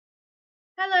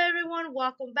Hello everyone,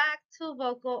 welcome back to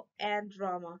Vocal and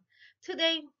Drama.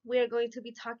 Today we are going to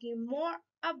be talking more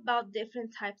about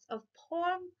different types of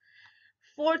poem.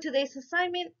 For today's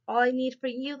assignment, all I need for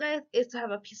you guys is to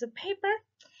have a piece of paper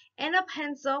and a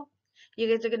pencil. You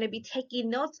guys are going to be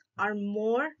taking notes on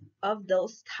more of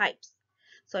those types.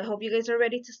 So I hope you guys are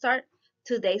ready to start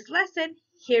today's lesson.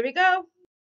 Here we go.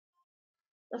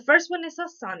 The first one is a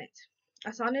sonnet.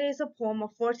 A sonnet is a poem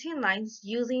of 14 lines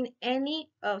using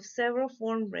any of several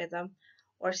form, rhythm,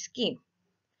 or scheme.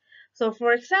 So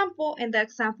for example, in the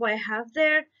example I have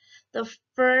there, the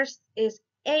first is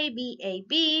A, B, A,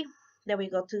 B. Then we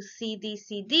go to C, D,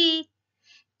 C, D,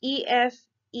 E, F,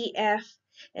 E, F,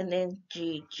 and then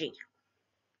G, G.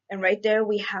 And right there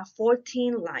we have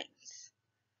 14 lines.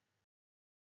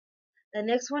 The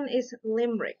next one is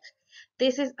limerick.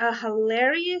 This is a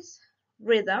hilarious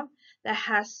rhythm that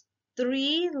has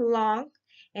 3 long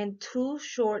and 2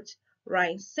 short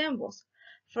rhyme symbols.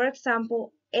 For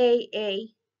example, A, A,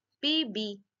 B,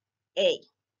 B, A.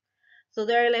 So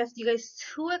there I left you guys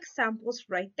 2 examples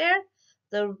right there.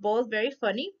 They're both very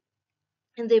funny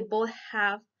and they both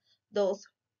have those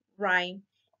rhyme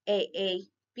A,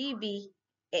 B, B,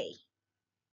 A.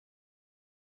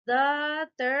 The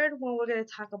third one we're going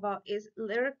to talk about is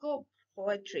lyrical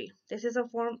poetry. This is a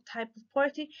form type of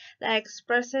poetry that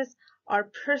expresses our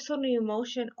personal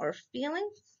emotion or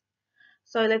feelings.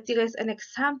 So I left you guys an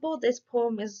example. This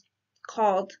poem is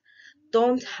called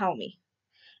Don't Tell Me.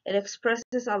 It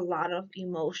expresses a lot of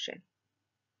emotion.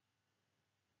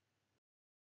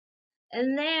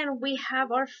 And then we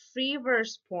have our free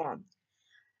verse poem.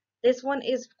 This one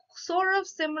is sort of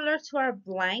similar to our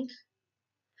blank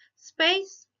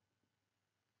space.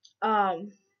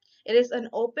 Um, it is an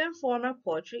open form of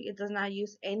poetry. It does not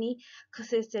use any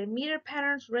consistent meter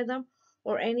patterns, rhythm,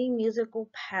 or any musical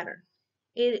pattern.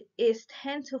 It is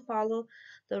tend to follow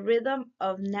the rhythm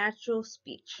of natural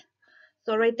speech.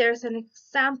 So right there is an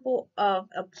example of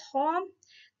a poem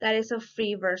that is a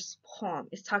free verse poem.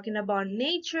 It's talking about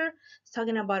nature. It's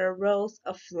talking about a rose,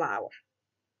 a flower.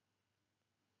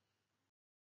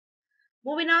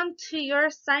 Moving on to your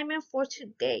assignment for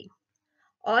today.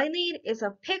 All I need is a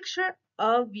picture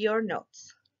of your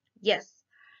notes. Yes,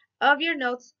 of your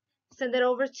notes. Send it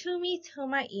over to me to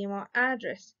my email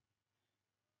address.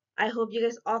 I hope you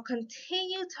guys all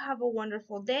continue to have a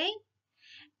wonderful day,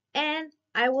 and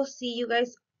I will see you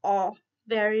guys all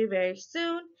very, very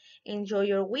soon. Enjoy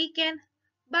your weekend.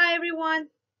 Bye, everyone.